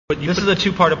But this is a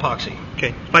 2-part epoxy.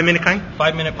 Okay. 5 minute kind?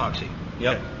 5-minute epoxy.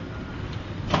 Yep.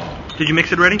 Okay. Did you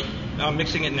mix it already? Now I'm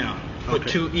mixing it now. Put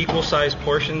Okay. 2 equal sized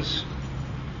portions.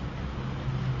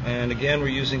 And again, we're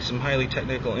using some highly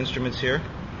technical instruments here.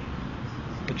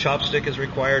 The chopstick is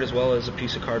required as well as a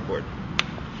piece of cardboard.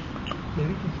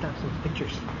 Maybe we can snap some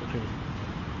pictures.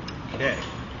 Okay.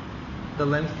 The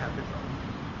lens cap is on.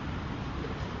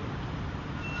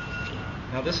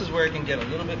 Now this is where it can get a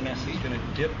little bit messy. It's going to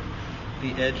dip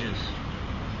the edges.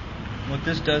 What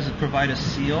this does is provide a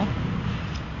seal.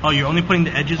 Oh, you're only putting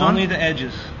the edges on? Only the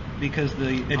edges, because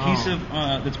the adhesive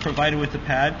that's provided with the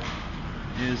pad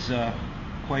is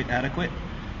quite adequate.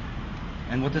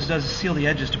 And what this does is seal the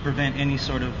edges to prevent any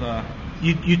sort of...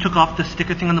 You took off the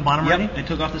sticker thing on the bottom already? Yep, I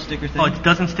took off the sticker thing. Oh, it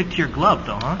doesn't stick to your glove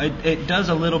though, huh? It does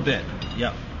a little bit,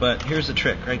 yep. But here's the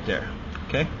trick right there,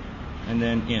 okay? And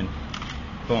then in.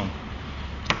 Boom.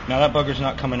 Now that bugger's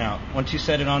not coming out. Once you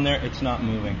set it on there, it's not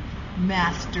moving.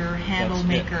 Master handle That's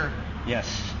it. maker.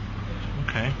 Yes.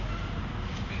 Okay.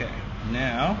 Okay.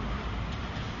 Now,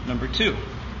 number 2.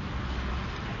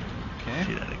 Okay.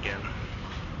 See that again.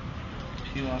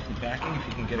 Peel off the backing if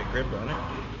you can get a grip on it.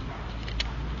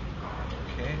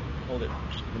 Okay. Hold it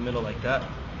just in the middle like that.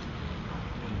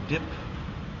 And dip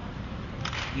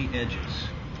the edges.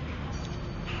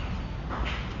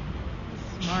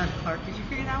 Smart, Clark. Did you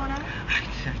figure that one out?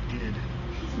 I did.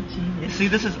 He's a genius. See,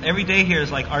 this is every day here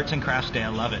is like arts and crafts day. I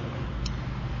love it.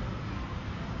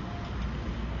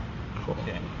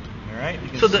 Okay. All right.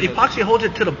 So the epoxy holds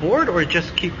it to the board, or it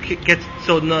just gets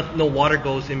so no water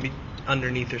goes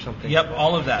underneath or something? Yep,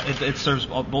 all of that. It serves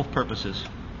both purposes.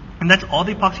 And that's all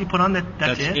the epoxy you put on?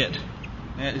 That's it?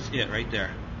 That is it right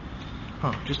there.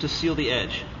 Huh. Just to seal the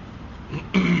edge.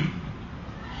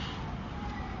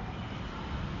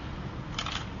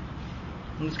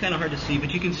 And it's kind of hard to see,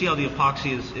 but you can see how the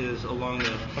epoxy is along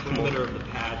the perimeter of the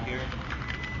pad here.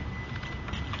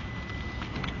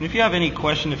 And if you have any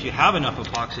question if you have enough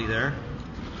epoxy there,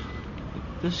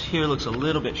 this here looks a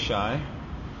little bit shy.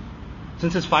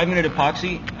 Since it's 5-minute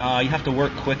epoxy, you have to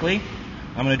work quickly.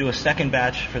 I'm going to do a second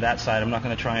batch for that side. I'm not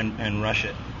going to try and rush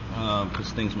it, because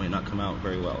things might not come out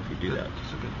very well if you do that.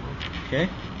 Okay?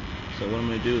 So what I'm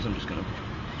going to do is I'm just going to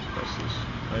press this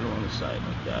right along the side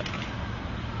like that.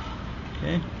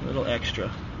 Okay, a little extra.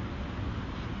 Okay,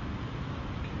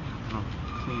 I'll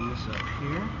clean this up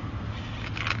here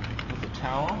with a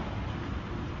towel.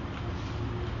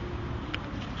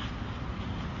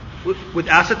 With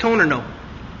acetone or no?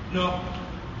 No.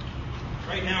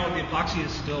 Right now, the epoxy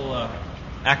is still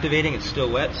activating. It's still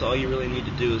wet, so all you really need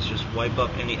to do is just wipe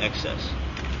up any excess.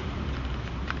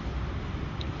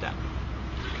 Like that.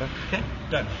 Okay,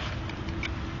 done.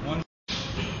 One.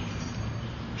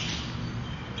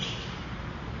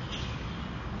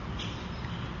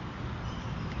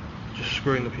 Just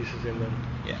screwing the pieces in then.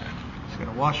 Yeah. Just got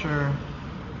a washer,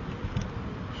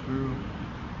 screw.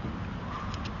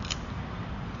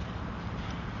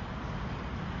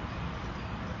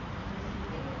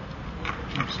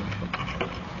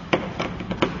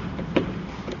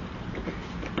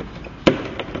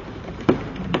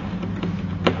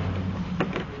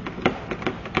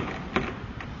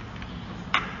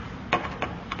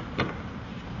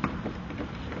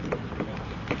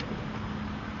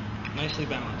 Nicely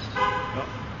balanced. Oh.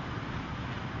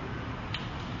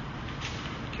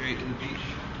 Carry it to the beach.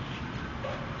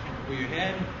 Over your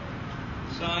head,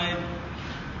 side.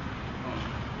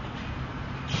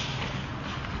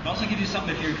 It also gives you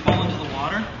something if you fall into the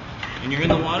water and you're in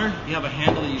the water, you have a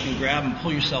handle that you can grab and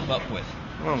pull yourself up with,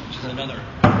 which is another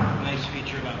nice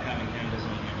feature about having handles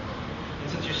on here.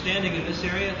 And since you're standing in this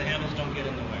area, the handles don't get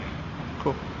in the way.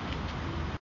 Cool.